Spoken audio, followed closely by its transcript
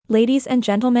Ladies and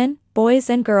gentlemen, boys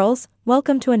and girls,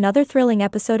 welcome to another thrilling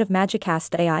episode of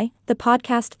Magicast AI, the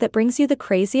podcast that brings you the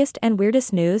craziest and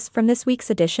weirdest news from this week's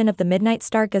edition of the Midnight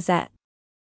Star Gazette.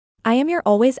 I am your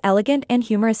always elegant and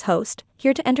humorous host,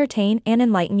 here to entertain and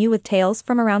enlighten you with tales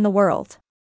from around the world.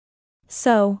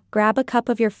 So, grab a cup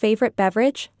of your favorite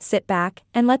beverage, sit back,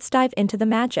 and let's dive into the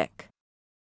magic.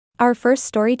 Our first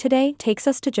story today takes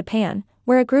us to Japan,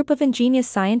 where a group of ingenious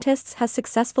scientists has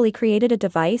successfully created a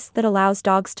device that allows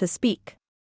dogs to speak.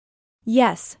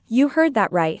 Yes, you heard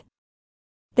that right.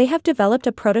 They have developed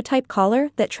a prototype collar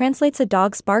that translates a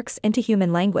dog's barks into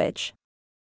human language.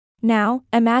 Now,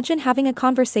 imagine having a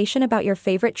conversation about your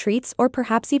favorite treats or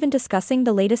perhaps even discussing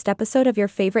the latest episode of your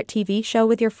favorite TV show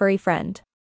with your furry friend.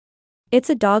 It's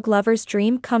a dog lover's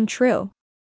dream come true.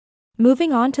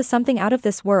 Moving on to something out of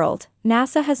this world,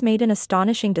 NASA has made an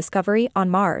astonishing discovery on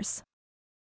Mars.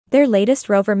 Their latest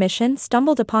rover mission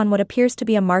stumbled upon what appears to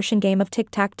be a Martian game of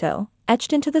tic-tac-toe,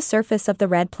 etched into the surface of the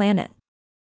red planet.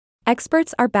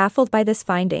 Experts are baffled by this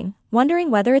finding,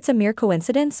 wondering whether it's a mere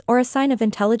coincidence or a sign of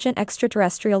intelligent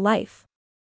extraterrestrial life.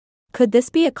 Could this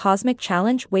be a cosmic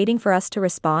challenge waiting for us to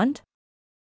respond?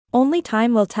 Only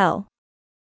time will tell.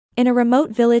 In a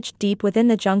remote village deep within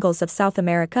the jungles of South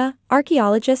America,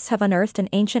 archaeologists have unearthed an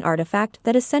ancient artifact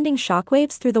that is sending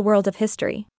shockwaves through the world of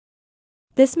history.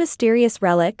 This mysterious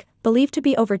relic, believed to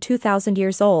be over 2,000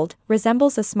 years old,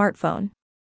 resembles a smartphone.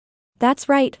 That's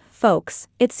right, folks,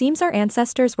 it seems our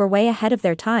ancestors were way ahead of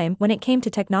their time when it came to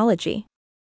technology.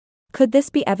 Could this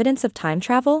be evidence of time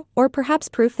travel, or perhaps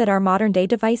proof that our modern-day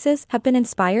devices have been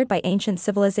inspired by ancient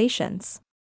civilizations?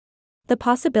 The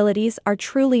possibilities are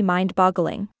truly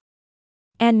mind-boggling.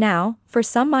 And now, for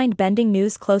some mind-bending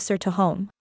news closer to home.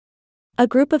 A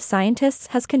group of scientists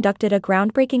has conducted a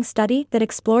groundbreaking study that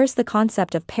explores the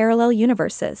concept of parallel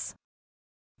universes.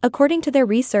 According to their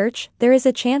research, there is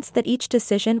a chance that each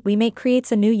decision we make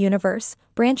creates a new universe,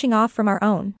 branching off from our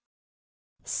own.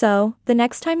 So, the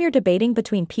next time you're debating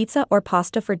between pizza or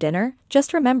pasta for dinner,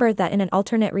 just remember that in an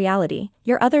alternate reality,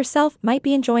 your other self might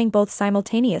be enjoying both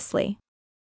simultaneously.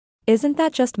 Isn't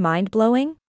that just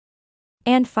mind-blowing?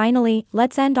 And finally,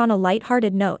 let's end on a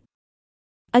light-hearted note.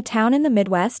 A town in the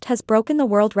Midwest has broken the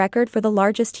world record for the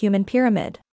largest human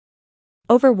pyramid.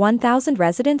 Over 1,000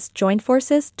 residents joined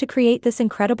forces to create this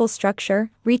incredible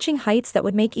structure, reaching heights that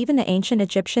would make even the ancient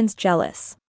Egyptians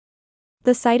jealous.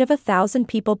 The sight of 1,000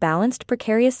 people balanced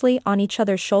precariously on each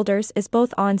other's shoulders is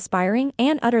both awe-inspiring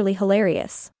and utterly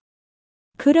hilarious.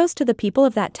 Kudos to the people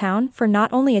of that town for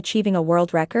not only achieving a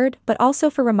world record but also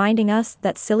for reminding us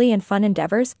that silly and fun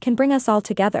endeavors can bring us all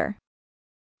together.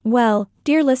 Well,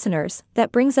 dear listeners,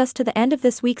 that brings us to the end of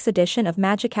this week's edition of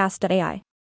Magicast AI.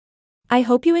 I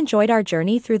hope you enjoyed our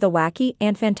journey through the wacky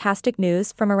and fantastic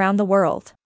news from around the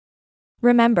world.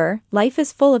 Remember, life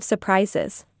is full of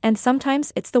surprises, and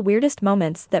sometimes it's the weirdest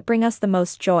moments that bring us the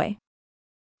most joy.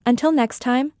 Until next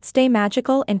time, stay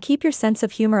magical and keep your sense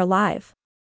of humor alive.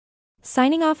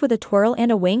 Signing off with a twirl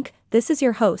and a wink, this is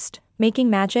your host,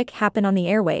 making magic happen on the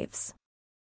airwaves.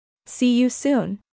 See you soon.